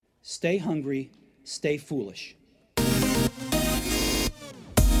Stay hungry, stay foolish.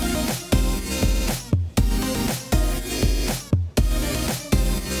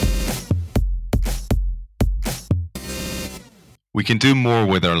 We can do more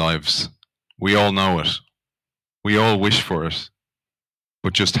with our lives. We all know it. We all wish for it.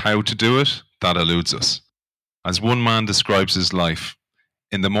 But just how to do it, that eludes us. As one man describes his life,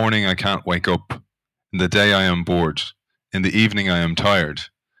 in the morning I can't wake up. In the day I am bored. In the evening I am tired.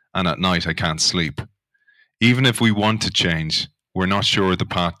 And at night I can't sleep. Even if we want to change, we're not sure the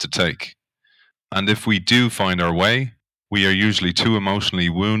path to take. And if we do find our way, we are usually too emotionally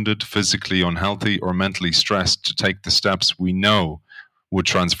wounded, physically unhealthy, or mentally stressed to take the steps we know would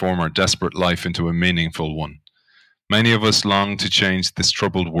transform our desperate life into a meaningful one. Many of us long to change this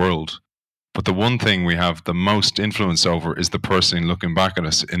troubled world, but the one thing we have the most influence over is the person looking back at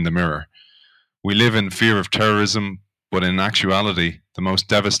us in the mirror. We live in fear of terrorism, but in actuality, the most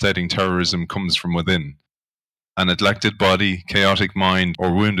devastating terrorism comes from within. A neglected body, chaotic mind,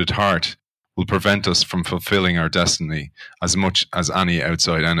 or wounded heart will prevent us from fulfilling our destiny as much as any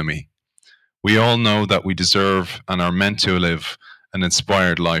outside enemy. We all know that we deserve and are meant to live an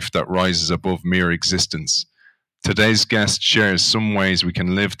inspired life that rises above mere existence. Today's guest shares some ways we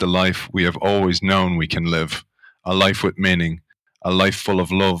can live the life we have always known we can live, a life with meaning, a life full of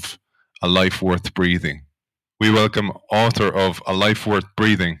love, a life worth breathing. We welcome author of A Life Worth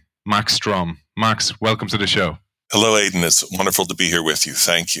Breathing, Max Strom. Max, welcome to the show. Hello, Aidan. It's wonderful to be here with you.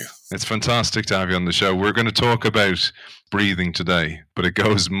 Thank you. It's fantastic to have you on the show. We're going to talk about breathing today, but it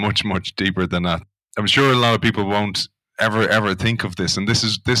goes much, much deeper than that. I'm sure a lot of people won't ever think of this, and this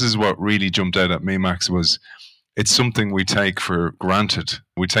is what really jumped out at me, Max, was it's something we take for granted.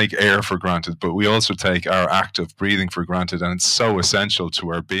 We take air for granted, but we also take our act of breathing for granted, and it's so essential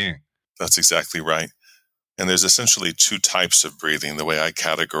to our being. That's exactly right. And there's essentially two types of breathing. The way I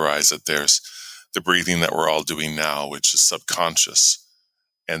categorize it, there's the breathing that we're all doing now, which is subconscious.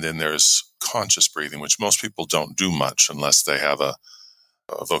 And then there's conscious breathing, which most people don't do much unless they have a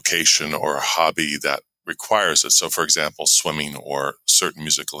vocation or a hobby that requires it. So, for example, swimming or certain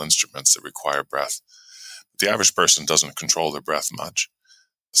musical instruments that require breath. The average person doesn't control their breath much.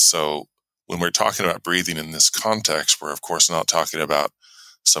 So when we're talking about breathing in this context, we're of course not talking about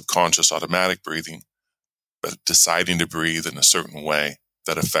subconscious automatic breathing, but deciding to breathe in a certain way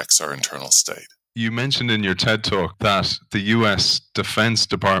that affects our internal state. You mentioned in your TED Talk that the US Defense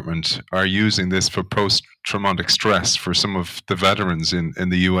Department are using this for post-traumatic stress for some of the veterans in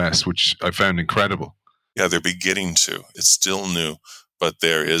the US, which I found incredible. Yeah, they're beginning to. It's still new, but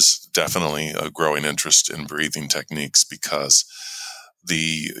there is definitely a growing interest in breathing techniques because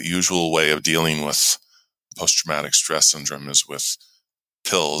the usual way of dealing with post-traumatic stress syndrome is with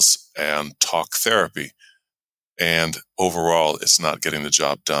pills and talk therapy. And overall, it's not getting the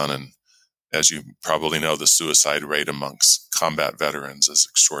job done. And as you probably know, the suicide rate amongst combat veterans is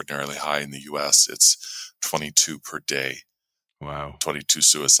extraordinarily high in the U.S. It's 22 per day. Wow. 22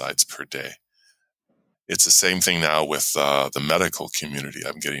 suicides per day. It's the same thing now with the medical community.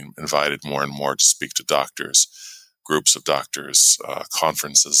 I'm getting invited more and more to speak to doctors, groups of doctors,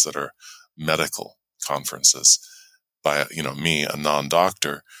 conferences that are medical conferences by, me, a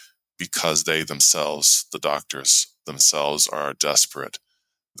non-doctor, because they themselves, the doctors themselves, are desperate.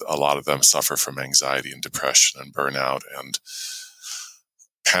 A lot of them suffer from anxiety and depression and burnout and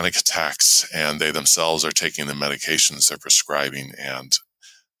panic attacks, and they themselves are taking the medications they're prescribing and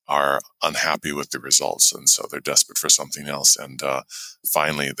are unhappy with the results, and so they're desperate for something else. And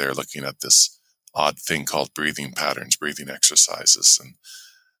finally, they're looking at this odd thing called breathing patterns, breathing exercises,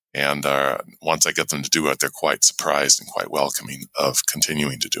 and once I get them to do it, they're quite surprised and quite welcoming of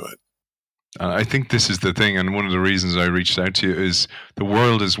continuing to do it. I think this is the thing, and one of the reasons I reached out to you is the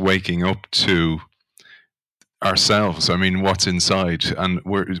world is waking up to ourselves. I mean, what's inside, and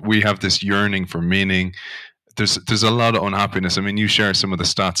we have this yearning for meaning. There's a lot of unhappiness. I mean, you share some of the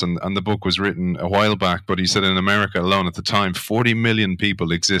stats, and the book was written a while back, but he said in America alone at the time, 40 million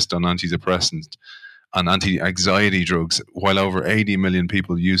people exist on antidepressants and anti-anxiety drugs, while over 80 million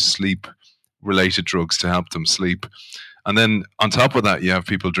people use sleep-related drugs to help them sleep. And then on top of that, you have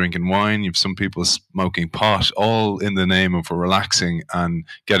people drinking wine, you have some people smoking pot, all in the name of relaxing and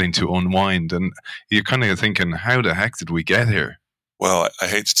getting to unwind. And you're kind of thinking, how the heck did we get here? Well, I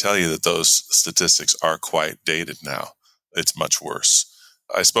hate to tell you that those statistics are quite dated now. It's much worse.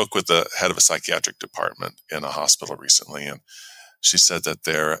 I spoke with the head of a psychiatric department in a hospital recently, and she said that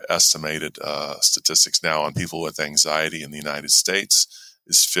their estimated statistics now on people with anxiety in the United States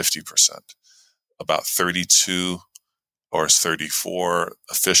is 50%. About 32 or 34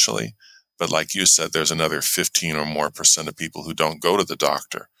 officially, But like you said, there's another 15 or more % of people who don't go to the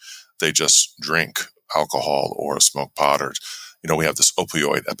doctor. They just drink alcohol or smoke pot, or, we have this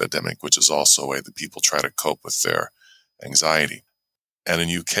opioid epidemic, which is also a way that people try to cope with their anxiety. And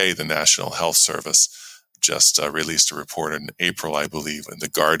in UK, the National Health Service just released a report in April, I believe, in The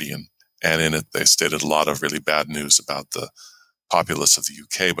Guardian. And in it, they stated a lot of really bad news about the populace of the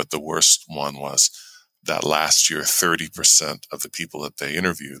UK. But the worst one was that last year, 30% of the people that they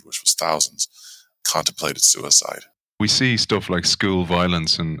interviewed, which was thousands, contemplated suicide. We see stuff like school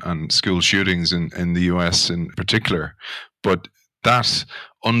violence and school shootings in the US in particular, but that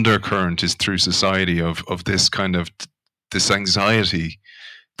undercurrent is through society of this kind of this anxiety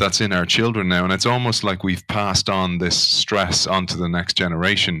that's in our children now. And it's almost like we've passed on this stress onto the next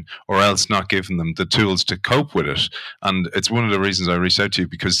generation, or else not given them the tools to cope with it. And it's one of the reasons I reached out to you,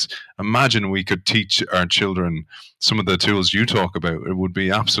 because imagine we could teach our children some of the tools you talk about. It would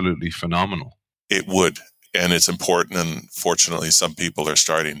be absolutely phenomenal. It would. And it's important. And fortunately, some people are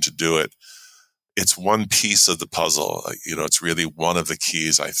starting to do it. It's one piece of the puzzle. It's really one of the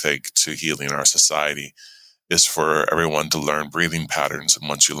keys, I think, to healing our society, is for everyone to learn breathing patterns. And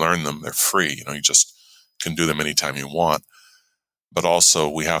once you learn them, they're free. You just can do them anytime you want. But also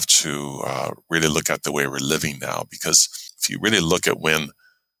we have to really look at the way we're living now, because if you really look at when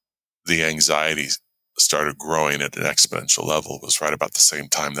the anxiety started growing at an exponential level, it was right about the same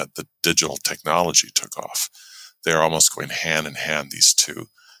time that the digital technology took off. They're almost going hand in hand, these two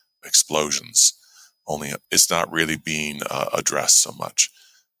explosions, only it's not really being addressed so much.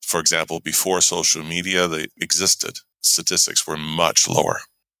 For example, before social media, they existed, statistics were much lower.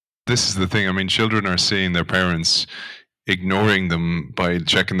 This is the thing. I mean, children are seeing their parents ignoring them by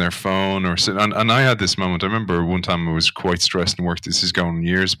checking their phone or and I had this moment. I remember one time I was quite stressed in work. This is going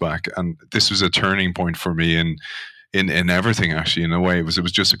years back, and this was a turning point for me in everything. Actually, in a way, it was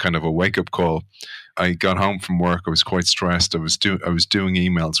just a kind of a wake up call. I got home from work. I was quite stressed. I was doing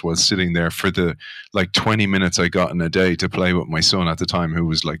emails while sitting there for the 20 minutes I got in a day to play with my son at the time, who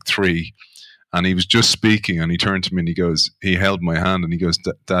was 3, and he was just speaking. And he turned to me and he held my hand and he goes,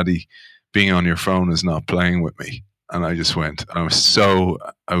 "Daddy, being on your phone is not playing with me." And I just went. I was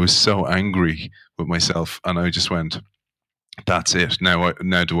so angry with myself, and I just went, "That's it. Now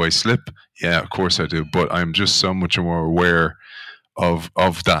do I slip? Yeah, of course I do. But I'm just so much more aware of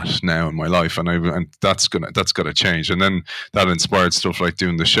that now in my life, and that's got to change." And then that inspired stuff like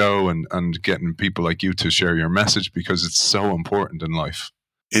doing the show and getting people like you to share your message, because it's so important in life.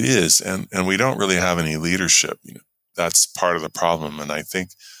 It is, and we don't really have any leadership. That's part of the problem, and I think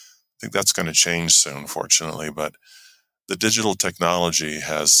that's going to change soon, fortunately. But the digital technology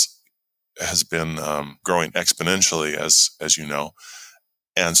has been growing exponentially, as you know,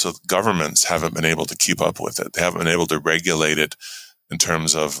 and so governments haven't been able to keep up with it. They haven't been able to regulate it in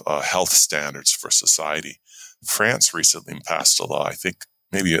terms of health standards for society. France recently passed a law, I think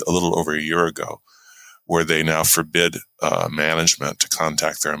maybe a little over a year ago, where they now forbid management to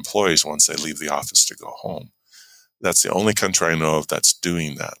contact their employees once they leave the office to go home. That's the only country I know of that's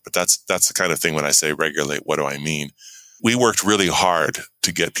doing that. But that's the kind of thing, when I say regulate, what do I mean? We worked really hard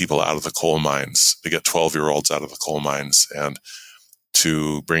to get people out of the coal mines, to get 12-year-olds out of the coal mines, and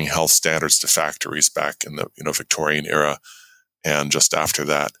to bring health standards to factories back in the Victorian era and just after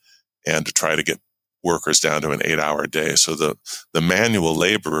that, and to try to get workers down to an 8-hour day. So the manual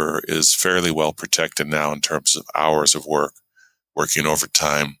laborer is fairly well protected now in terms of hours of work, working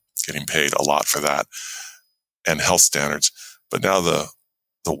overtime, getting paid a lot for that, and health standards. But now the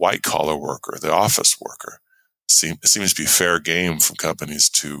white collar worker, the office worker, it seems to be fair game from companies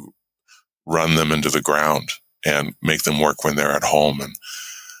to run them into the ground and make them work when they're at home.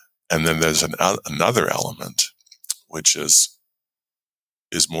 And then there's another element, which is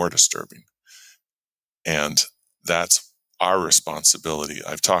more disturbing. And that's our responsibility.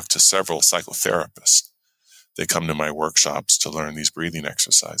 I've talked to several psychotherapists. They come to my workshops to learn these breathing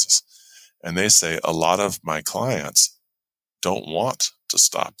exercises. And they say a lot of my clients don't want to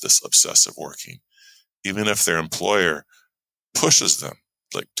stop this obsessive working, even if their employer pushes them,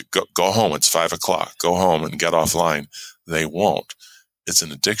 to go home, it's 5 o'clock, go home and get offline. They won't. It's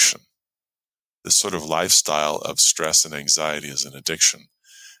an addiction. This sort of lifestyle of stress and anxiety is an addiction,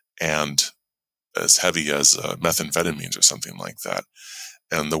 and as heavy as methamphetamines or something like that.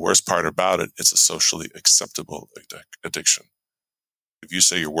 And the worst part about it, it's a socially acceptable addiction. If you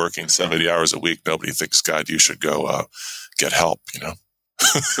say you're working 70 hours a week, nobody thinks, God, you should go get help,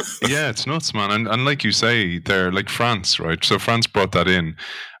 Yeah, it's nuts, man. And like you say, they're like France, right? So France brought that in,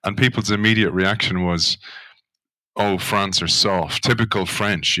 and people's immediate reaction was, "Oh, France are soft, typical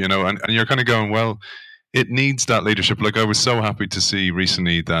French," and you're kind of going, well, It needs that leadership. Like, I was so happy to see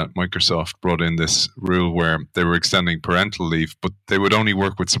recently that Microsoft brought in this rule where they were extending parental leave, but they would only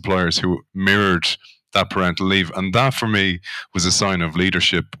work with suppliers who mirrored that parental leave. And that for me was a sign of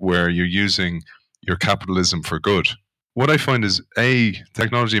leadership, where you're using your capitalism for good. What I find is, A,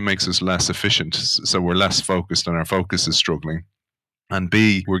 technology makes us less efficient, so we're less focused and our focus is struggling. And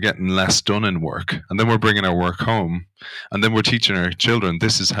B, we're getting less done in work. And then we're bringing our work home. And then we're teaching our children,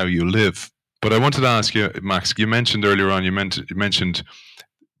 this is how you live. But I wanted to ask you, Max, you mentioned earlier on, you mentioned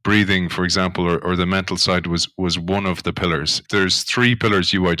breathing, for example, or the mental side was one of the pillars. There's 3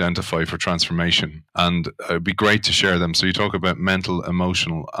 pillars you identify for transformation, and it'd be great to share them. So you talk about mental,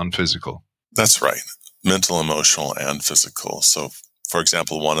 emotional, and physical. That's right. Mental, emotional, and physical. So, for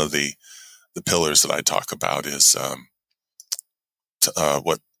example, one of the pillars that I talk about is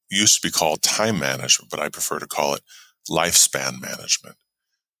what used to be called time management, but I prefer to call it lifespan management.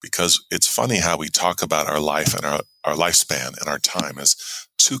 Because it's funny how we talk about our life and our lifespan and our time as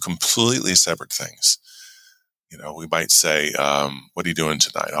 2 completely separate things. You know, we might say, what are you doing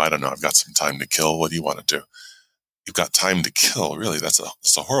tonight? Oh, I don't know. I've got some time to kill. What do you want to do? You've got time to kill. Really, that's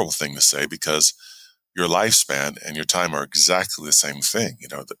a horrible thing to say, because your lifespan and your time are exactly the same thing. You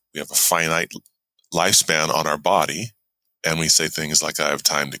know, that we have a finite lifespan on our body, and we say things like, I have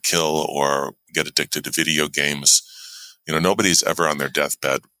time to kill, or get addicted to video games. You know, nobody's ever on their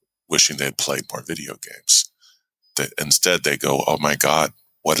deathbed wishing they'd played more video games. Instead, they go, oh my God,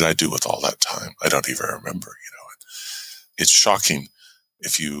 what did I do with all that time? I don't even remember, you know. It's shocking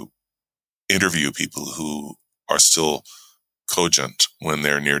if you interview people who are still cogent when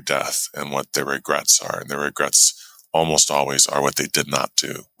they're near death and what their regrets are. And their regrets almost always are what they did not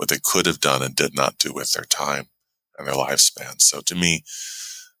do, what they could have done and did not do with their time and their lifespan. So to me,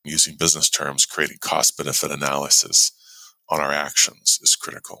 using business terms, creating cost-benefit analysis on our actions is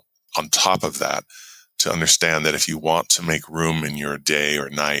critical. On top of that, to understand that if you want to make room in your day or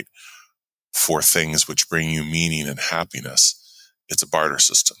night for things which bring you meaning and happiness, it's a barter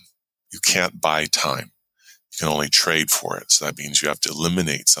system. You can't buy time. You can only trade for it. So that means you have to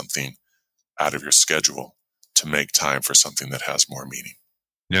eliminate something out of your schedule to make time for something that has more meaning.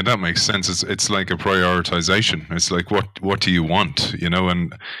 Yeah, that makes sense. It's like a prioritization. It's like, what do you want, you know?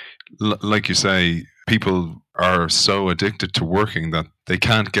 And like you say, people are so addicted to working that they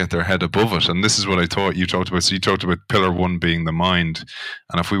can't get their head above it. And this is what I thought you talked about. So you talked about pillar 1 being the mind.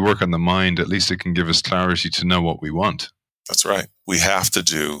 And if we work on the mind, at least it can give us clarity to know what we want. That's right. We have to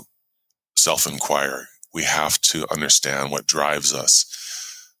do self-inquiry. We have to understand what drives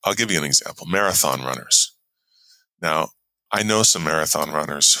us. I'll give you an example. Marathon runners. Now, I know some marathon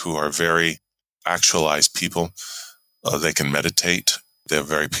runners who are very actualized people. They can meditate. They have a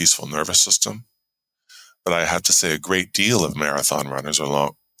very peaceful nervous system. But I have to say a great deal of marathon runners or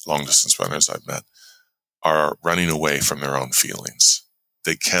long distance runners I've met are running away from their own feelings.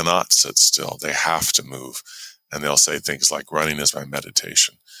 They cannot sit still. They have to move. And they'll say things like, running is my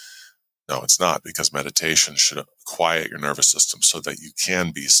meditation. No, it's not, because meditation should quiet your nervous system so that you can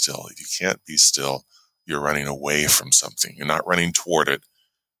be still. If you can't be still, you're running away from something. You're not running toward it.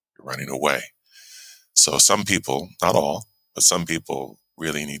 You're running away. So some people, not all, but some people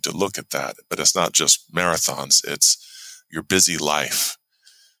really need to look at that. But it's not just marathons. It's your busy life.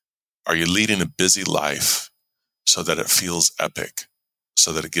 Are you leading a busy life so that it feels epic,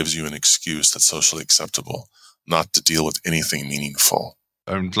 so that it gives you an excuse that's socially acceptable, not to deal with anything meaningful?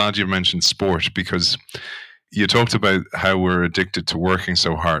 I'm glad you mentioned sport, because you talked about how we're addicted to working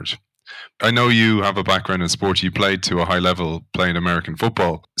so hard. I know you have a background in sport. You played to a high level playing American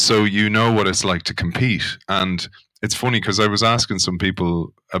football. So you know what it's like to compete. And it's funny because I was asking some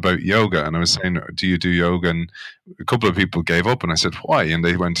people about yoga, and I was saying, do you do yoga? And a couple of people gave up, and I said, why? And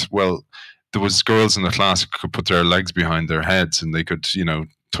they went, well, there was girls in the class who could put their legs behind their heads, and they could, you know,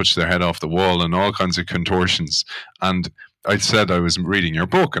 touch their head off the wall and all kinds of contortions. And I said I was reading your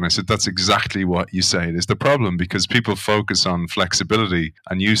book, and I said that's exactly what you say is the problem, because people focus on flexibility,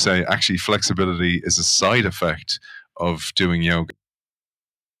 and you say actually flexibility is a side effect of doing yoga.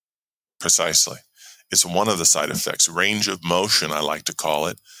 Precisely. It's one of the side effects. Range of motion, I like to call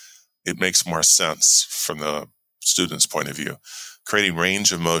it. It makes more sense from the student's point of view. Creating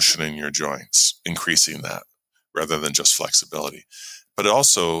range of motion in your joints, increasing that rather than just flexibility. But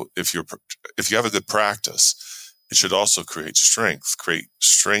also, if you have a good practice, it should also create strength. Create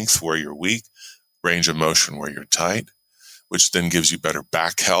strength where you're weak, range of motion where you're tight, which then gives you better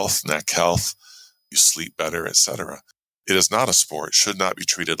back health, neck health, you sleep better, etc. It is not a sport, should not be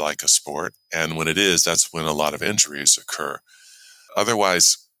treated like a sport. And when it is, that's when a lot of injuries occur.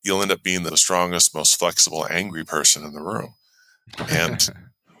 Otherwise, you'll end up being the strongest, most flexible, angry person in the room. And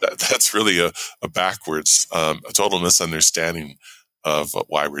That's really a backwards, a total misunderstanding of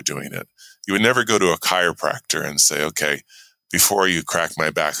why we're doing it. You would never go to a chiropractor and say, okay, before you crack my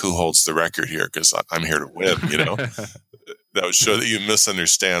back, who holds the record here? Because I'm here to win, That would show that you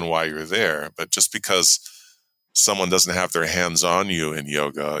misunderstand why you're there. But just because someone doesn't have their hands on you in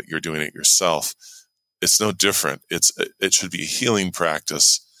yoga, you're doing it yourself. It's no different. It should be a healing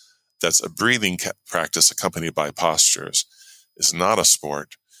practice that's a breathing practice accompanied by postures. It's not a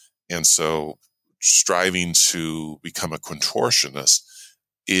sport. And so striving to become a contortionist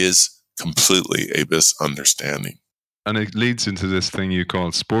is completely a misunderstanding. And it leads into this thing you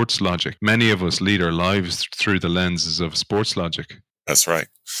call sports logic. Many of us lead our lives through the lenses of sports logic. That's right.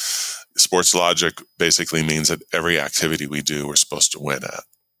 Sports logic basically means that every activity we do, we're supposed to win at.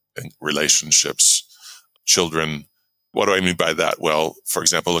 In relationships, children. What do I mean by that? Well, for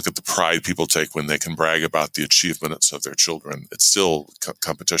example, look at the pride people take when they can brag about the achievements of their children. It's still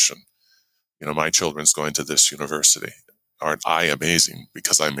competition. My children's going to this university. Aren't I amazing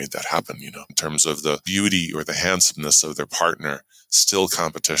because I made that happen, in terms of the beauty or the handsomeness of their partner, still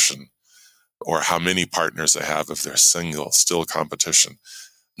competition. Or how many partners they have if they're single, still competition.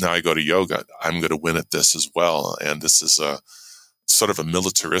 Now I go to yoga, I'm going to win at this as well. And this is a sort of a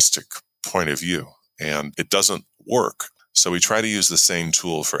militaristic point of view, and it doesn't work. So we try to use the same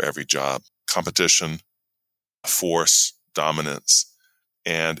tool for every job: competition, force, dominance.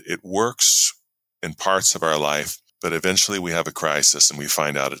 And it works in parts of our life, but eventually we have a crisis and we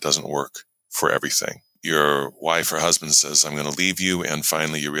find out it doesn't work for everything. Your wife or husband says, I'm going to leave you. And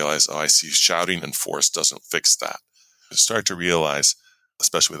finally you realize, I see shouting and force doesn't fix that. You start to realize,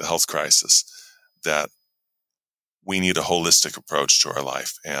 especially with a health crisis, that we need a holistic approach to our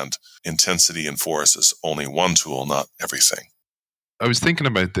life. And intensity and force is only one tool, not everything. I was thinking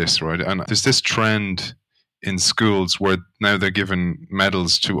about this, right? And there's this trend in schools where now they're giving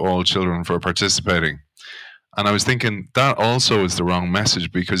medals to all children for participating. And I was thinking that also is the wrong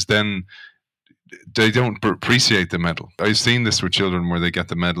message, because then they don't appreciate the medal. I've seen this with children where they get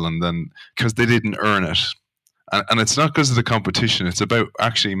the medal and then because they didn't earn it. And it's not because of the competition. It's about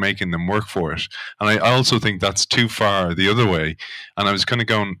actually making them work for it. And I also think that's too far the other way. And I was kind of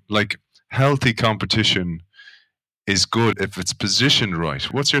going, like, healthy competition is good if it's positioned right.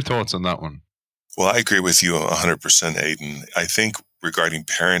 What's your thoughts on that one? Well, I agree with you 100%, Aiden. I think regarding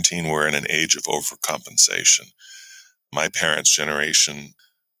parenting, we're in an age of overcompensation. My parents' generation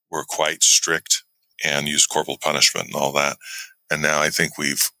were quite strict and used corporal punishment and all that. And now I think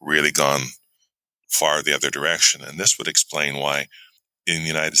we've really gone far the other direction. And this would explain why, in the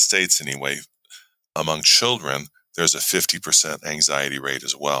United States anyway, among children, there's a 50% anxiety rate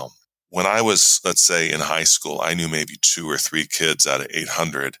as well. When I was, let's say, in high school, I knew maybe 2 or 3 kids out of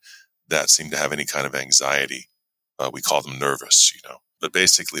 800 that seemed to have any kind of anxiety. We call them nervous, but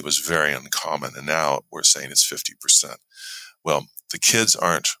basically it was very uncommon. And now we're saying it's 50%. Well, the kids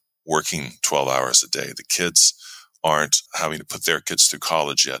aren't working 12 hours a day. The kids aren't having to put their kids through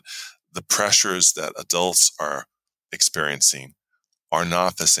college yet. The pressures that adults are experiencing are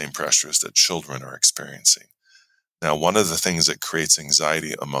not the same pressures that children are experiencing. Now, one of the things that creates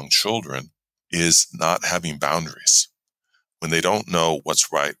anxiety among children is not having boundaries. When they don't know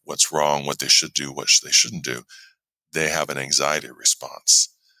what's right, what's wrong, what they should do, what they shouldn't do, they have an anxiety response.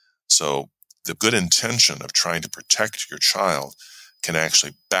 So the good intention of trying to protect your child can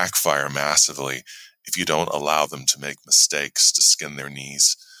actually backfire massively if you don't allow them to make mistakes, to skin their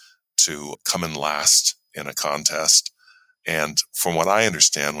knees, to come in last in a contest. And from what I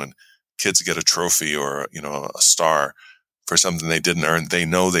understand, when kids get a trophy or, a star for something they didn't earn, they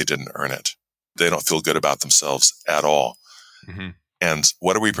know they didn't earn it. They don't feel good about themselves at all. Mm-hmm. And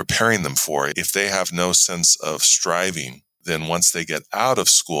what are we preparing them for? If they have no sense of striving, then once they get out of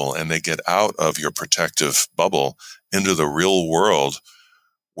school and they get out of your protective bubble into the real world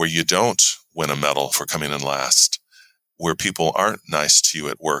where you don't win a medal for coming in last, where people aren't nice to you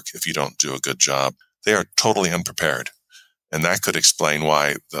at work if you don't do a good job, they are totally unprepared. And that could explain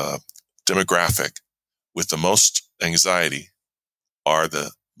why the demographic with the most anxiety are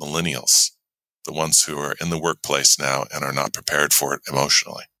the millennials, the ones who are in the workplace now and are not prepared for it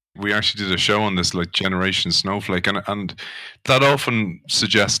emotionally. We actually did a show on this, like Generation Snowflake, and that often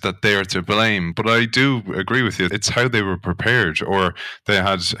suggests that they're to blame. But I do agree with you. It's how they were prepared, or they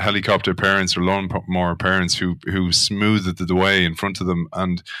had helicopter parents or lawnmower parents who smoothed the way in front of them.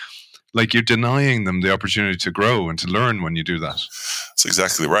 And like, you're denying them the opportunity to grow and to learn when you do that. That's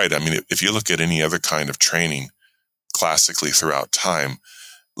exactly right. I mean, if you look at any other kind of training classically throughout time,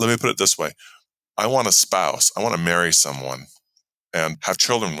 let me put it this way. I want a spouse. I want to marry someone and have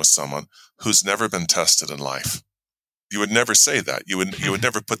children with someone who's never been tested in life. You would never say that. You would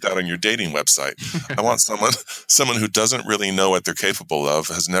never put that on your dating website. I want someone who doesn't really know what they're capable of,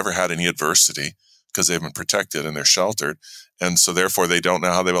 has never had any adversity because they've been protected and they're sheltered, and so therefore they don't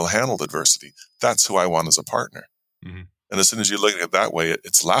know how they will handle adversity. That's who I want as a partner. Mm-hmm. And as soon as you look at it that way,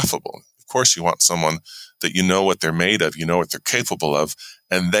 it's laughable. Of course, you want someone that you know what they're made of, you know what they're capable of,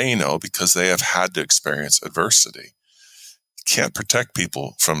 and they know because they have had to experience adversity. You can't protect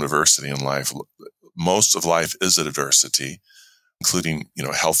people from adversity in life. Most of life is adversity, including,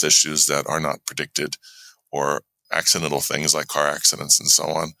 health issues that are not predicted, or accidental things like car accidents and so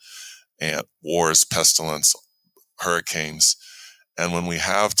on, and wars, pestilence, hurricanes. And when we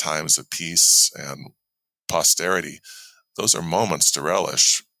have times of peace and posterity, those are moments to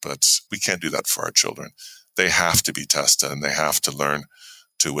relish, but we can't do that for our children. They have to be tested, and they have to learn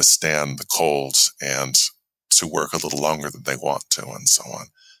to withstand the cold and to work a little longer than they want to, and so on.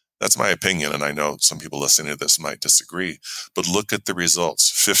 That's my opinion, and I know some people listening to this might disagree, but look at the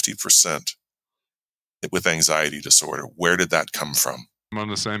results. 50% with anxiety disorder. Where did that come from? I'm on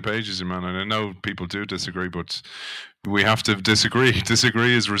the same page as you, man, and I know people do disagree, but we have to disagree.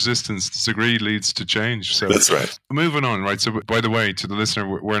 Disagree is resistance. Disagree leads to change. So that's right. Moving on, right? So, by the way, to the listener,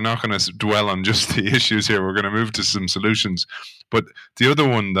 we're not going to dwell on just the issues here. We're going to move to some solutions. But the other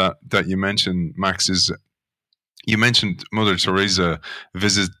one that you mentioned, Max, is you mentioned Mother Teresa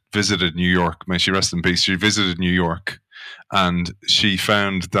visited New York. May she rest in peace. She visited New York, and she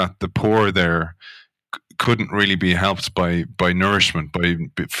found that the poor there couldn't really be helped by nourishment, by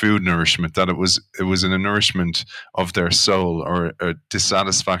food nourishment. That it was a nourishment of their soul, or a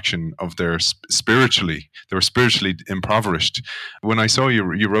dissatisfaction of their spiritually. They were spiritually impoverished. When I saw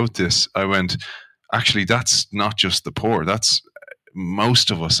you wrote this, I went, actually, that's not just the poor. That's most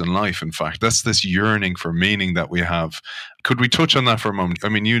of us in life, in fact. That's this yearning for meaning that we have. Could we touch on that for a moment? I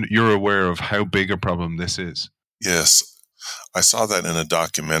mean, you're aware of how big a problem this is. Yes. I saw that in a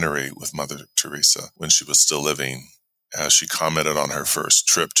documentary with Mother Teresa when she was still living, as she commented on her first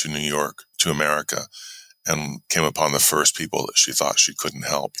trip to New York, to America, and came upon the first people that she thought she couldn't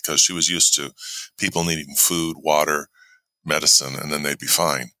help, because she was used to people needing food, water, medicine, and then they'd be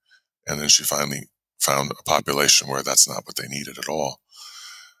fine. And then she finally found a population where that's not what they needed at all.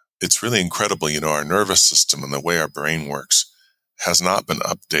 It's really incredible, our nervous system and the way our brain works has not been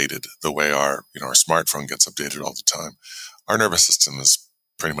updated the way our smartphone gets updated all the time. Our nervous system is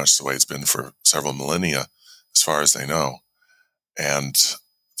pretty much the way it's been for several millennia, as far as they know. And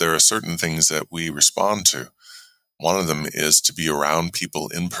there are certain things that we respond to. One of them is to be around people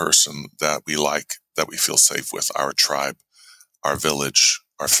in person that we like, that we feel safe with, our tribe, our village,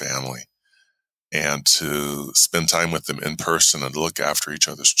 our family, and to spend time with them in person and look after each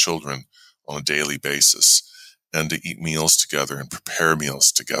other's children on a daily basis, and to eat meals together and prepare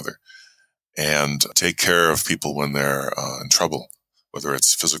meals together, and take care of people when they're in trouble, whether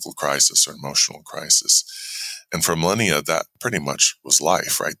it's physical crisis or emotional crisis. And for millennia, that pretty much was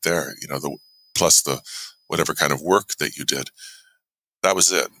life right there, plus the whatever kind of work that you did. That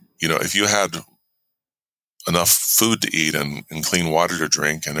was it. If you had enough food to eat and clean water to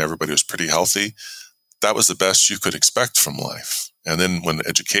drink, and everybody was pretty healthy, that was the best you could expect from life. And then when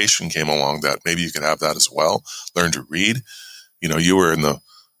education came along, that maybe you could have that as well, learn to read. You were in the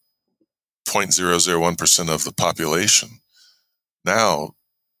 0.001% of the population. Now,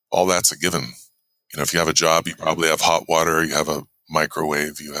 all that's a given. If you have a job, you probably have hot water, you have a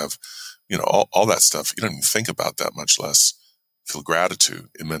microwave, you have, all that stuff. You don't even think about that, much less feel gratitude,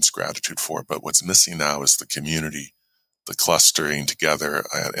 immense gratitude for it. But what's missing now is the community, the clustering together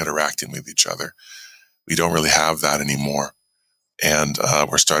and interacting with each other. We don't really have that anymore. And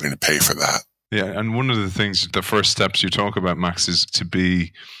we're starting to pay for that. Yeah, and one of the things, the first steps you talk about, Max, is to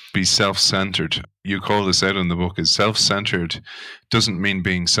be self-centered. You call this out in the book, is self-centered doesn't mean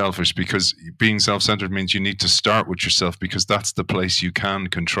being selfish, because being self-centered means you need to start with yourself, because that's the place you can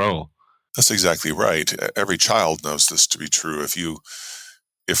control. That's exactly right. Every child knows this to be true.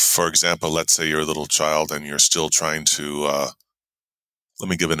 If, for example, let's say you're a little child and you're still trying to, let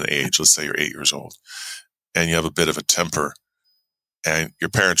me give it an age. Let's say you're 8 years old and you have a bit of a temper, and your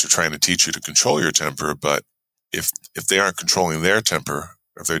parents are trying to teach you to control your temper. But if they aren't controlling their temper,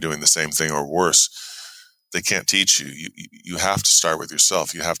 or if they're doing the same thing or worse, they can't teach you. You have to start with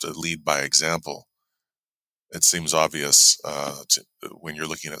yourself. You have to lead by example. It seems obvious when you're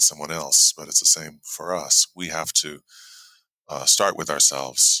looking at someone else, but it's the same for us. We have to start with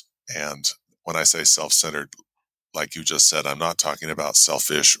ourselves. And when I say self-centered, like you just said, I'm not talking about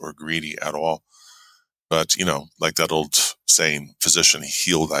selfish or greedy at all. But, like that old saying, physician,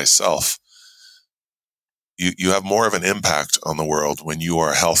 heal thyself. You have more of an impact on the world when you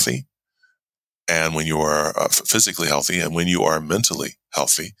are healthy and when you are physically healthy, and when you are mentally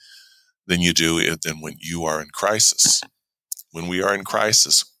healthy, than you do it than when you are in crisis. When we are in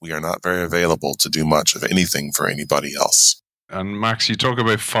crisis, we are not very available to do much of anything for anybody else. And Max, you talk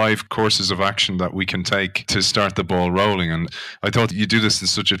about 5 courses of action that we can take to start the ball rolling. And I thought you do this in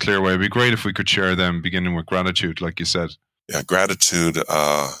such a clear way. It'd be great if we could share them, beginning with gratitude, like you said. Yeah, gratitude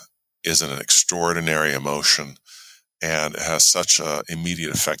is an extraordinary emotion, and it has such an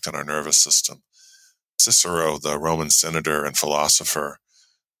immediate effect on our nervous system. Cicero, the Roman senator and philosopher,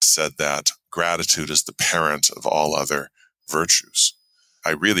 said that gratitude is the parent of all other virtues.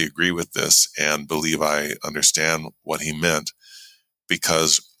 I really agree with this and believe I understand what he meant,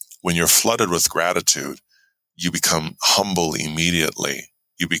 because when you're flooded with gratitude, you become humble immediately.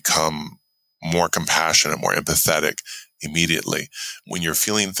 You become more compassionate, more empathetic immediately. When you're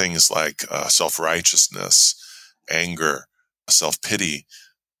feeling things like self-righteousness, anger, self-pity,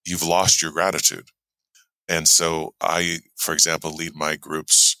 you've lost your gratitude. And so I, for example, lead my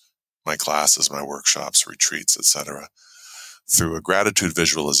groups, my classes, my workshops, retreats, etc., through a gratitude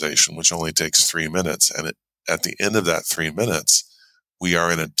visualization, which only takes 3 minutes. And at the end of that 3 minutes, we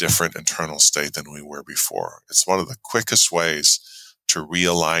are in a different internal state than we were before. It's one of the quickest ways to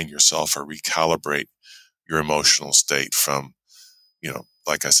realign yourself or recalibrate your emotional state from,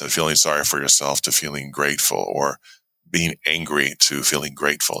 like I said, feeling sorry for yourself to feeling grateful, or being angry to feeling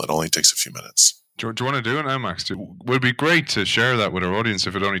grateful. It only takes a few minutes. Do you want to do it now, Max? It would be great to share that with our audience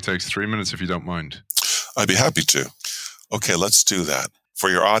if it only takes 3 minutes, if you don't mind. I'd be happy to. Okay, let's do that. For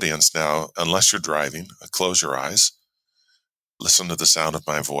your audience now, unless you're driving, close your eyes. Listen to the sound of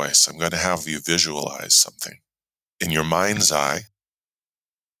my voice. I'm going to have you visualize something. In your mind's eye,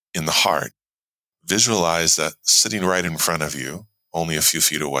 in the heart, visualize that sitting right in front of you, only a few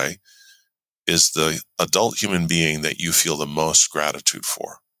feet away, is the adult human being that you feel the most gratitude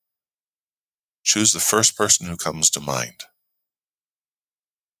for. Choose the first person who comes to mind.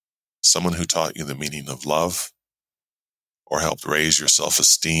 Someone who taught you the meaning of love, or helped raise your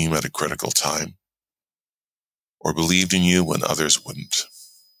self-esteem at a critical time, or believed in you when others wouldn't.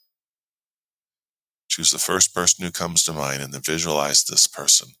 Choose the first person who comes to mind and then visualize this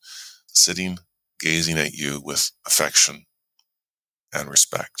person sitting, gazing at you with affection and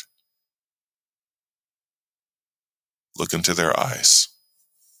respect. Look into their eyes.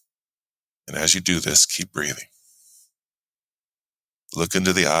 And as you do this, keep breathing. Look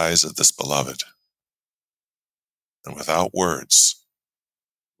into the eyes of this beloved. And without words,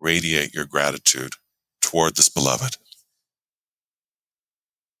 radiate your gratitude toward this beloved.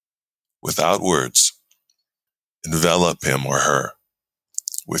 Without words, envelop him or her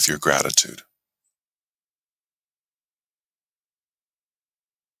with your gratitude,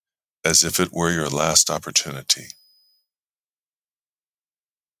 as if it were your last opportunity.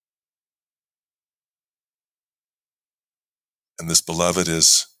 And this beloved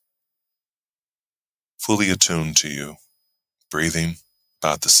is fully attuned to you, breathing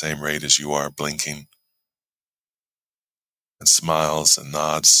about the same rate as you are, blinking, and smiles and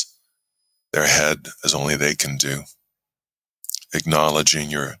nods their head as only they can do, acknowledging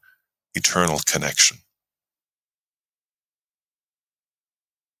your eternal connection.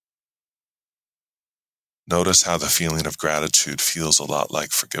 Notice how the feeling of gratitude feels a lot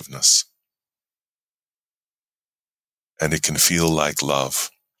like forgiveness. And it can feel like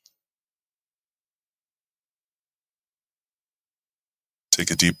love. Take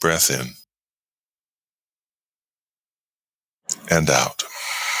a deep breath in and out.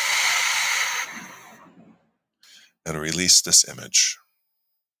 And release this image.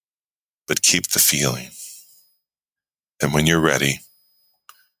 But keep the feeling. And when you're ready,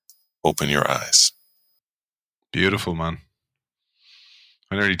 open your eyes. Beautiful, man.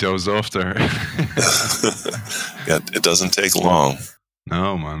 I nearly dozed off there. Yeah, it doesn't take long.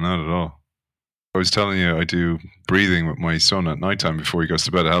 No, man, not at all. I was telling you, I do breathing with my son at nighttime before he goes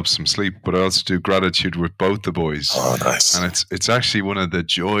to bed. It helps him sleep. But I also do gratitude with both the boys. Oh, nice. And it's actually one of the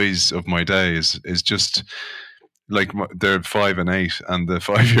joys of my day is just like they're 5 and 8, and the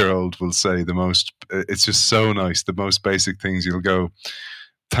 5-year-old will say the most. It's just so nice. The most basic things. You'll go,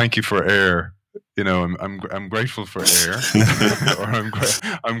 "Thank you for air." I'm grateful for air, or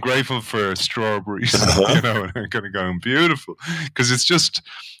I'm grateful for strawberries. And I'm kind of going beautiful, because it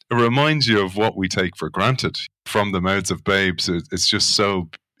reminds you of what we take for granted from the mouths of babes. It's just so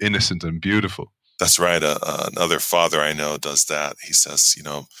innocent and beautiful. That's right. Another father I know does that. He says,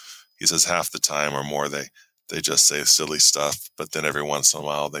 half the time or more they just say silly stuff, but then every once in a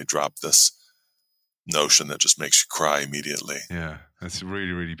while they drop this notion that just makes you cry immediately. Yeah, that's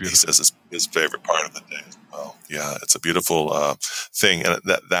really, really He beautiful. says it's his favorite part of the day as well. Yeah, it's a beautiful thing, and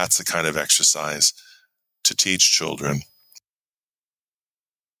that's the kind of exercise to teach children.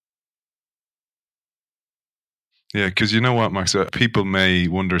 Yeah, because you know what, Max? People may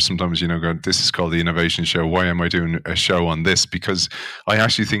wonder sometimes, going, this is called the Innovation Show. Why am I doing a show on this? Because I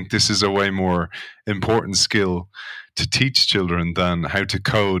actually think this is a way more important skill to teach children than how to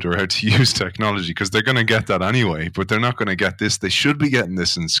code or how to use technology, because they're going to get that anyway, but they're not going to get this. They should be getting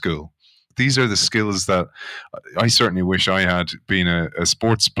this in school. These are the skills that I certainly wish I had been a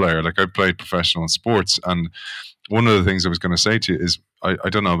sports player. Like, I played professional sports. And one of the things I was going to say to you is, I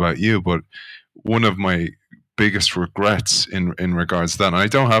don't know about you, but one of my biggest regrets in regards to that, and I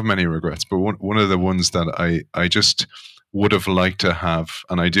don't have many regrets, but one of the ones that I just would have liked to have,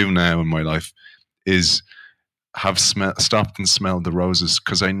 and I do now in my life, is have stopped and smelled the roses,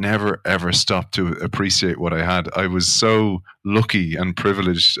 because I never ever stopped to appreciate what I had. I was so lucky and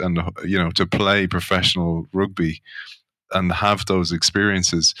privileged, and to play professional rugby and have those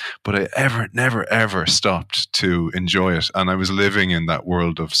experiences, but I never ever stopped to enjoy it. And I was living in that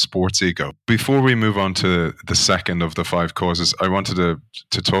world of sports ego. Before we move on to the second of the 5 causes, I wanted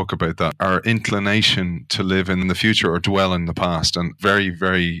to talk about that, our inclination to live in the future or dwell in the past, and very,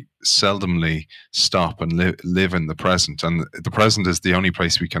 very seldomly stop and live in the present. And the present is the only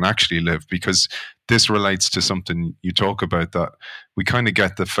place we can actually live, because this relates to something you talk about, that we kind of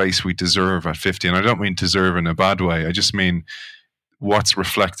get the face we deserve at 50. And I don't mean deserve in a bad way. I just mean what's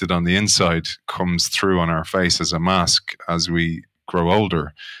reflected on the inside comes through on our face as a mask as we grow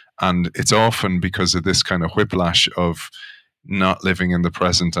older. And it's often because of this kind of whiplash of not living in the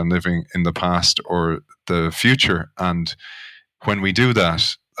present and living in the past or the future. And when we do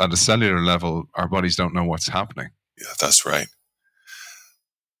that at a cellular level, our bodies don't know what's happening. Yeah, that's right.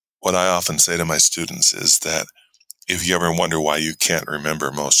 What I often say to my students is that if you ever wonder why you can't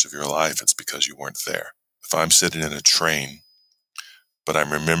remember most of your life, it's because you weren't there. If I'm sitting in a train, but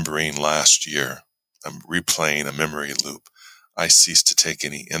I'm remembering last year, I'm replaying a memory loop, I cease to take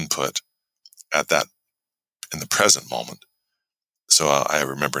any input at that in the present moment. So I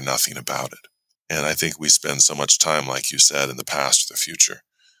remember nothing about it. And I think we spend so much time, like you said, in the past or the future,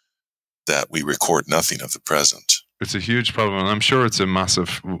 that we record nothing of the present. It's a huge problem, and I'm sure it's a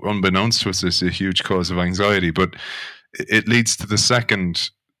massive, unbeknownst to us, it's a huge cause of anxiety. But it leads to the second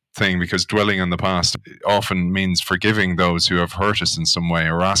thing, because dwelling on the past often means forgiving those who have hurt us in some way,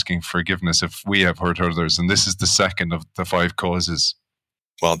 or asking forgiveness if we have hurt others. And this is the second of the 5 causes.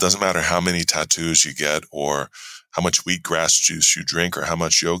 Well, it doesn't matter how many tattoos you get, or how much wheatgrass juice you drink, or how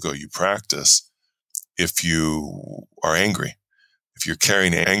much yoga you practice. If you are angry, if you're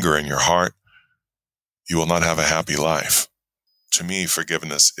carrying anger in your heart, you will not have a happy life. To me,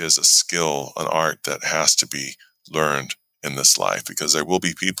 forgiveness is a skill, an art that has to be learned in this life, because there will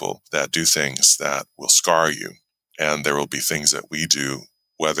be people that do things that will scar you. And there will be things that we do,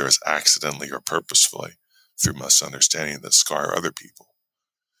 whether it's accidentally or purposefully, through misunderstanding, that scar other people.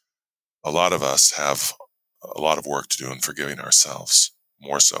 A lot of us have a lot of work to do in forgiving ourselves,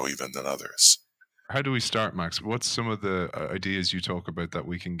 more so even than others. How do we start, Max? What's some of the ideas you talk about that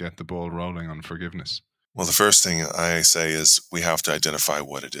we can get the ball rolling on forgiveness? Well, the first thing I say is we have to identify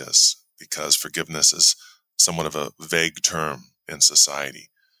what it is, because forgiveness is somewhat of a vague term in society.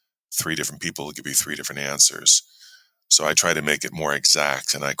 3 different people will give you 3 different answers. So I try to make it more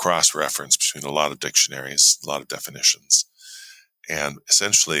exact, and I cross-reference between a lot of dictionaries, a lot of definitions. And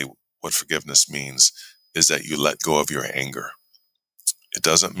essentially what forgiveness means is that you let go of your anger. It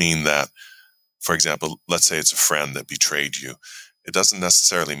doesn't mean that, for example, let's say it's a friend that betrayed you. It doesn't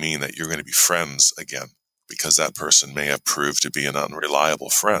necessarily mean that you're going to be friends again, because that person may have proved to be an unreliable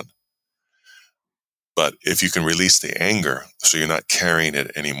friend. But if you can release the anger, so you're not carrying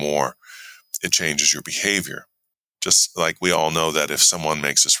it anymore, it changes your behavior. Just like we all know that if someone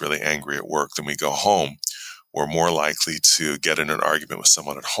makes us really angry at work, then we go home, we're more likely to get in an argument with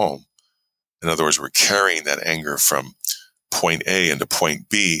someone at home. In other words, we're carrying that anger from point A into point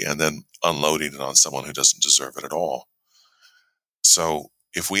B and then unloading it on someone who doesn't deserve it at all. So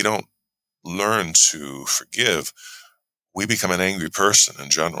if we don't learn to forgive, we become an angry person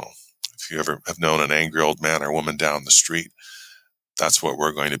in general. If you ever have known an angry old man or woman down the street, that's what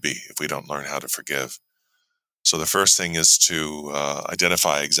we're going to be if we don't learn how to forgive. So the first thing is to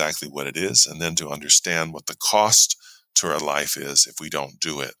identify exactly what it is, and then to understand what the cost to our life is if we don't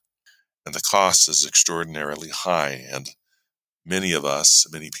do it. And the cost is extraordinarily high. And many of us,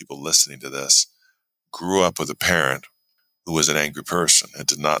 many people listening to this, grew up with a parent who was an angry person and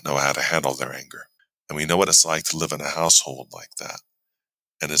did not know how to handle their anger. And we know what it's like to live in a household like that.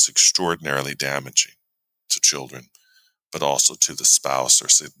 and is extraordinarily damaging to children, but also to the spouse or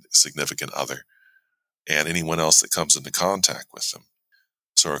significant other and anyone else that comes into contact with them.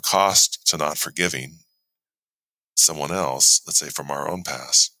 So our cost to not forgiving someone else, let's say from our own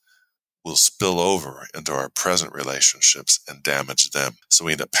past, will spill over into our present relationships and damage them. So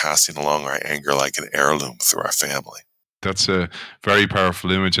we end up passing along our anger like an heirloom through our family. That's a very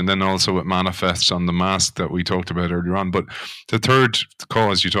powerful image. And then also it manifests on the mask that we talked about earlier on. But the third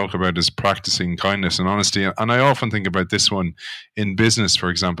cause you talk about is practicing kindness and honesty. And I often think about this one in business,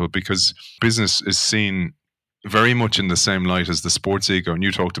 for example, because business is seen very much in the same light as the sports ego. And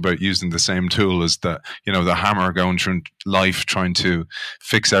you talked about using the same tool as the hammer, going through life trying to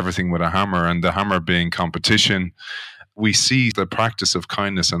fix everything with a hammer, and the hammer being competition. We see the practice of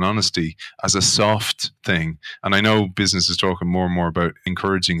kindness and honesty as a soft thing. And I know business is talking more and more about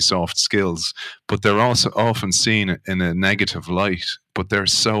encouraging soft skills, but they're also often seen in a negative light, but they're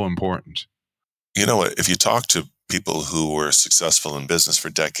so important. You know, if you talk to people who were successful in business for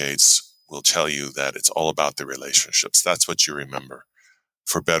decades, will tell you that it's all about the relationships. That's what you remember,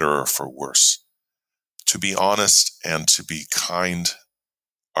 for better or for worse. To be honest and to be kind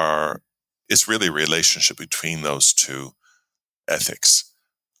it's really a relationship between those two ethics.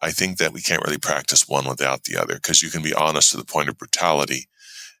 I think that we can't really practice one without the other, because you can be honest to the point of brutality,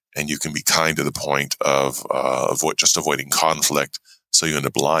 and you can be kind to the point of just avoiding conflict, so you end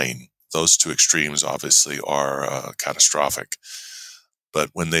up lying. Those two extremes obviously are catastrophic. But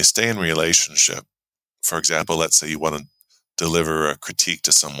when they stay in relationship, for example, let's say you want to deliver a critique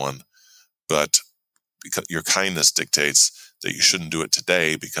to someone, but because your kindness dictates that you shouldn't do it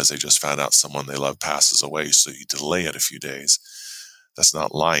today because they just found out someone they love passes away, so you delay it a few days. That's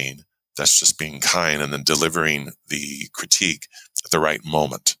not lying. That's just being kind and then delivering the critique at the right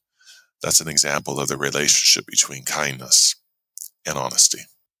moment. That's an example of the relationship between kindness and honesty.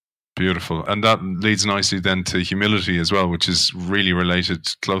 Beautiful. And that leads nicely then to humility as well, which is really related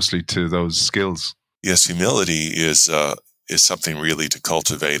closely to those skills. Yes, humility is something really to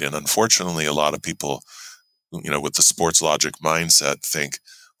cultivate. And unfortunately, a lot of people, with the sports logic mindset think,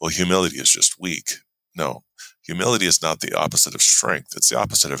 well, humility is just weak. No, humility is not the opposite of strength. It's the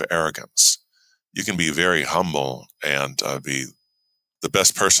opposite of arrogance. You can be very humble and be the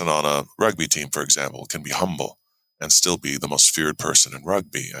best person on a rugby team, for example, can be humble and still be the most feared person in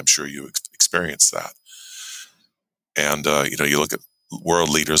rugby. I'm sure you experienced that. And, you look at world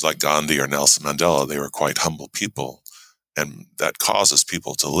leaders like Gandhi or Nelson Mandela, they were quite humble people. And that causes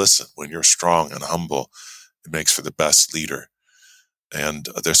people to listen. When you're strong and humble, it makes for the best leader. And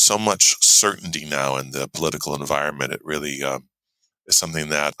there's so much certainty now in the political environment. It really is something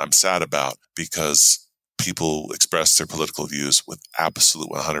that I'm sad about, because people express their political views with absolute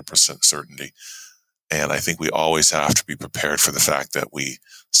 100% certainty. And I think we always have to be prepared for the fact that we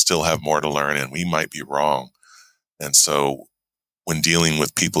still have more to learn and we might be wrong. And so when dealing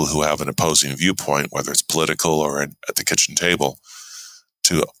with people who have an opposing viewpoint, whether it's political or at the kitchen table,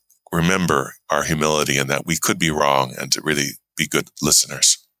 to remember our humility and that we could be wrong and to really be good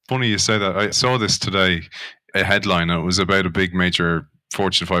listeners. Funny you say that. I saw this today, a headline. It was about a big major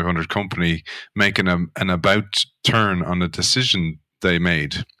Fortune 500 company making an about turn on a decision they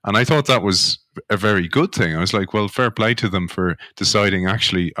made. And I thought that was a very good thing. I was like, well, fair play to them for deciding,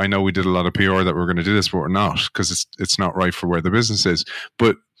 actually, I know we did a lot of PR that we're going to do this, but we're not, because it's not right for where the business is.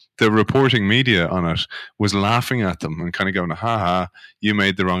 But the reporting media on it was laughing at them and kind of going, ha, you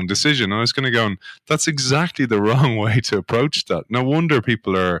made the wrong decision. And I was kind of going, that's exactly the wrong way to approach that. No wonder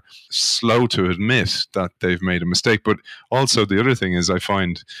people are slow to admit that they've made a mistake. But also the other thing is, I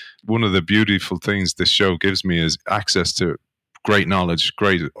find one of the beautiful things this show gives me is access to great knowledge,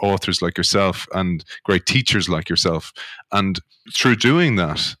 great authors like yourself and great teachers like yourself. And through doing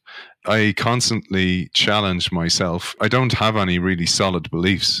that, I constantly challenge myself. I don't have any really solid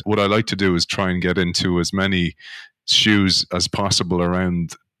beliefs. What I like to do is try and get into as many shoes as possible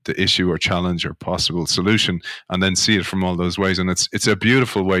around the issue or challenge or possible solution, and then see it from all those ways. And it's a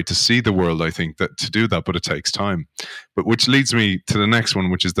beautiful way to see the world, I think, that to do that, but it takes time. But which leads me to the next one,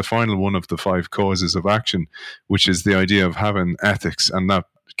 which is the final one of the 5 causes of action, which is the idea of having ethics, and that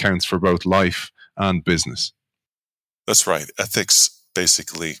counts for both life and business. That's right. Ethics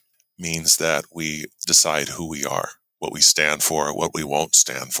basically means that we decide who we are, what we stand for, what we won't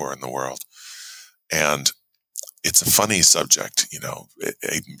stand for in the world. And it's a funny subject, Aidan,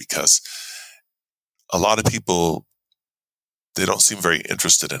 because a lot of people, they don't seem very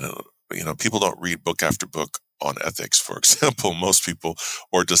interested in it. People don't read book after book on ethics, for example, most people,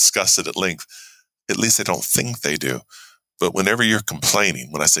 or discuss it at length. At least they don't think they do. But whenever you're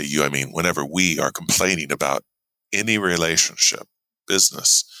complaining, when I say you, I mean whenever we are complaining about any relationship,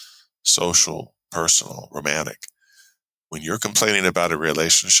 business, social, personal, romantic. When you're complaining about a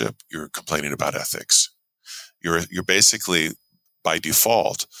relationship, you're complaining about ethics. You're basically, by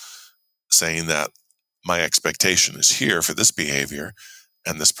default, saying that my expectation is here for this behavior,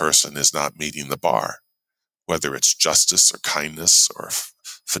 and this person is not meeting the bar, whether it's justice or kindness or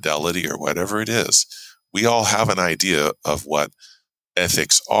fidelity or whatever it is. We all have an idea of what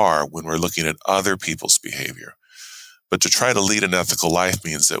ethics are when we're looking at other people's behavior. But to try to lead an ethical life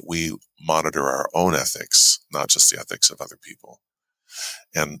means that we monitor our own ethics, not just the ethics of other people.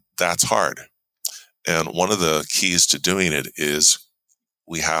 And that's hard. And one of the keys to doing it is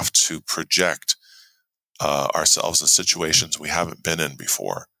we have to project ourselves in situations we haven't been in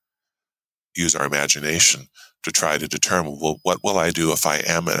before. Use our imagination to try to determine, well, what will I do if I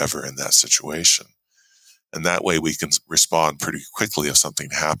am ever in that situation? And that way we can respond pretty quickly if something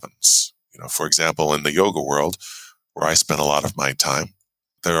happens. For example, in the yoga world, where I spend a lot of my time,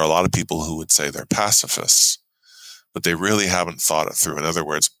 there are a lot of people who would say they're pacifists, but they really haven't thought it through. In other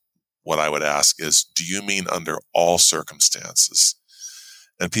words, what I would ask is, do you mean under all circumstances?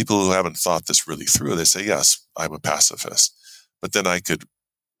 And people who haven't thought this really through, they say, yes, I'm a pacifist. But then I could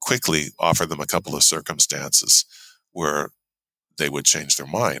quickly offer them a couple of circumstances where they would change their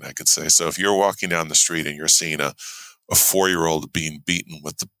mind. I could say, so if you're walking down the street and you're seeing a 4-year-old being beaten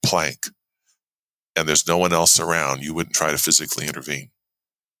with the plank and there's no one else around, you wouldn't try to physically intervene.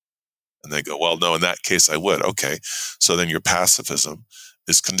 And they go, well, no, in that case I would. Okay, so then your pacifism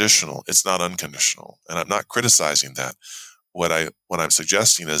is conditional. It's not unconditional. And I'm not criticizing that. What I'm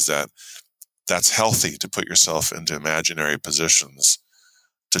suggesting is that that's healthy to put yourself into imaginary positions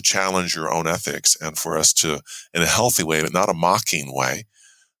to challenge your own ethics, and for us to, in a healthy way, but not a mocking way,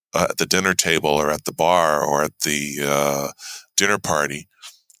 at the dinner table or at the bar or at the dinner party,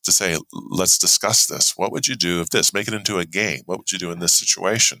 to say, let's discuss this. What would you do if this? Make it into a game. What would you do in this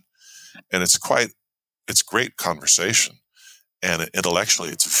situation? And it's great conversation. And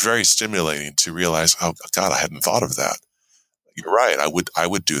intellectually, it's very stimulating to realize, oh, God, I hadn't thought of that. You're right. I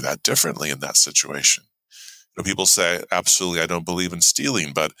would do that differently in that situation. People say, absolutely, I don't believe in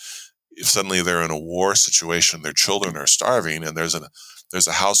stealing, but if suddenly they're in a war situation, their children are starving, and there's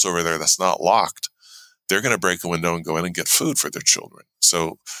a house over there that's not locked, they're going to break a window and go in and get food for their children.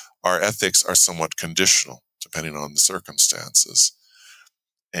 So our ethics are somewhat conditional, depending on the circumstances.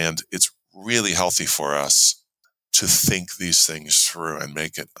 And it's really healthy for us to think these things through and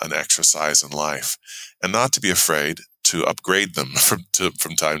make it an exercise in life, and not to be afraid to upgrade them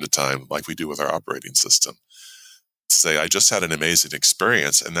from time to time, like we do with our operating system. To say, I just had an amazing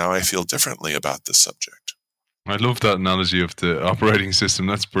experience, and now I feel differently about this subject. I love that analogy of the operating system.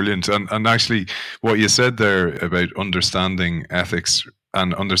 That's brilliant. And actually, what you said there about understanding ethics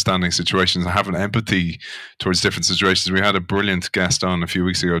and understanding situations and having empathy towards different situations. We had a brilliant guest on a few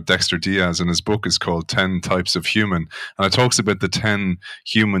weeks ago, Dexter Diaz, and his book is called 10 Types of Human. And it talks about the 10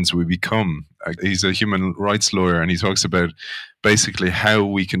 humans we become. He's a human rights lawyer, and he talks about basically how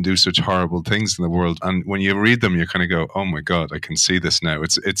we can do such horrible things in the world. And when you read them, you kind of go, oh my God, I can see this now.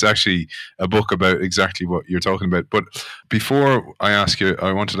 It's actually a book about exactly what you're talking about. But before I ask you,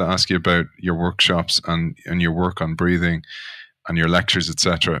 I wanted to ask you about your workshops and your work on breathing and your lectures,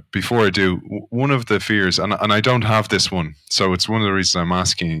 etc. Before I do, one of the fears, and I don't have this one, so it's one of the reasons I'm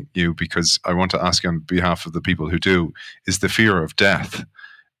asking you, because I want to ask you on behalf of the people who do, is the fear of death.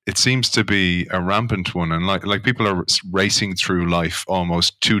 It seems to be a rampant one, and like people are racing through life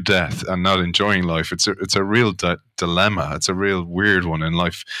almost to death and not enjoying life. It's a real dilemma. It's a real weird one in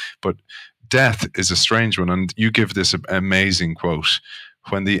life. But death is a strange one, and you give this amazing quote: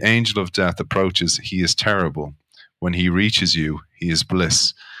 "When the angel of death approaches, he is terrible. When he reaches you, he is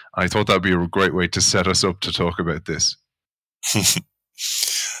bliss." I thought that'd be a great way to set us up to talk about this.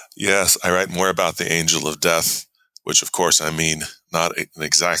 Yes, I write more about the angel of death, which of course I mean not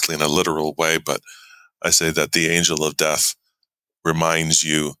exactly in a literal way, but I say that the angel of death reminds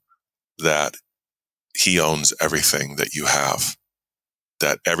you that he owns everything that you have,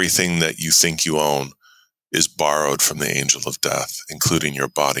 that everything that you think you own is borrowed from the angel of death, including your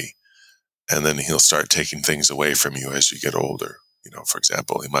body. And then he'll start taking things away from you as you get older. For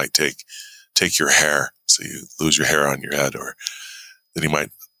example, he might take your hair, so you lose your hair on your head, or then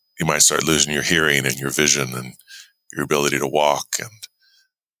you might start losing your hearing and your vision and your ability to walk, and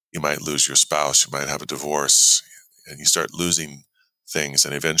you might lose your spouse, you might have a divorce, and you start losing things,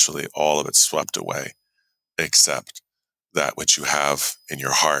 and eventually all of it's swept away, except that which you have in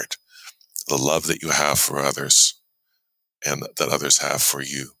your heart, the love that you have for others and that others have for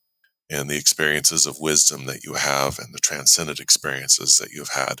you, and the experiences of wisdom that you have and the transcendent experiences that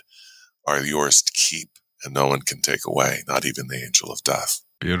you've had are yours to keep and no one can take away, not even the angel of death.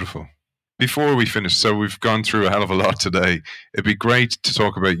 Beautiful. Before we finish, so we've gone through a hell of a lot today. It'd be great to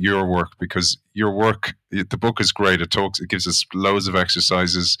talk about your work, because your work, the book is great. It gives us loads of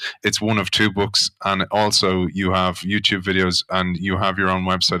exercises. It's one of 2 books, and also you have YouTube videos and you have your own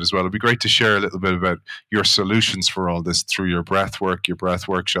website as well. It'd be great to share a little bit about your solutions for all this through your breath work, your breath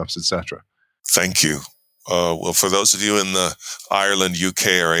workshops, etc. Thank you. Well, for those of you in the Ireland, UK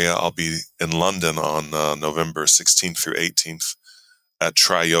area, I'll be in London on November 16th through 18th at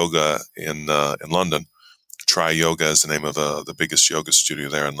Try Yoga in London. Try Yoga is the name of the biggest yoga studio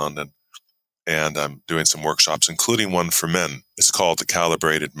there in London. And I'm doing some workshops, including one for men. It's called The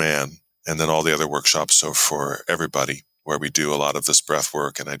Calibrated Man. And then all the other workshops are for everybody, where we do a lot of this breath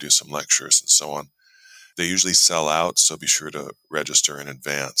work and I do some lectures and so on. They usually sell out, so be sure to register in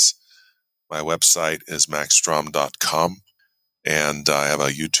advance. My website is maxstrom.com, and I have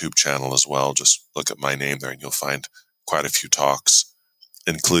a YouTube channel as well. Just look at my name there and you'll find quite a few talks,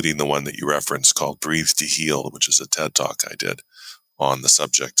 including the one that you referenced called Breathe to Heal, which is a TED Talk I did on the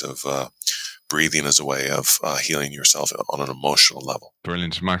subject of breathing as a way of healing yourself on an emotional level.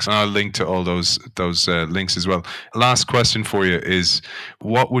 Brilliant, Max. And I'll link to all those links as well. Last question for you is,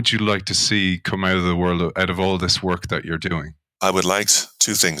 what would you like to see come out of the world, out of all this work that you're doing? I would like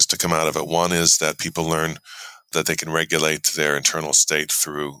 2 things to come out of it. One is that people learn that they can regulate their internal state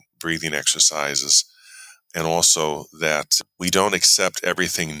through breathing exercises, and also that we don't accept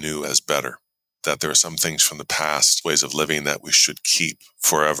everything new as better, that there are some things from the past, ways of living, that we should keep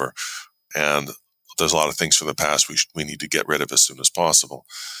forever. And there's a lot of things from the past we need to get rid of as soon as possible.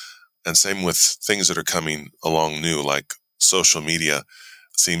 And same with things that are coming along new, like social media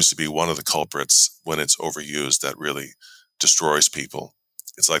seems to be one of the culprits when it's overused that really destroys people.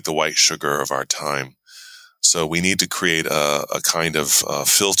 It's like the white sugar of our time. So we need to create a kind of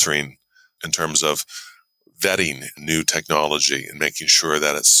filtering in terms of vetting new technology and making sure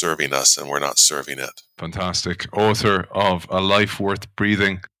that it's serving us and we're not serving it. Fantastic. Author of A Life Worth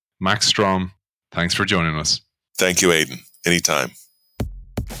Breathing, Max Strom. Thanks for joining us. Thank you, Aidan. Anytime.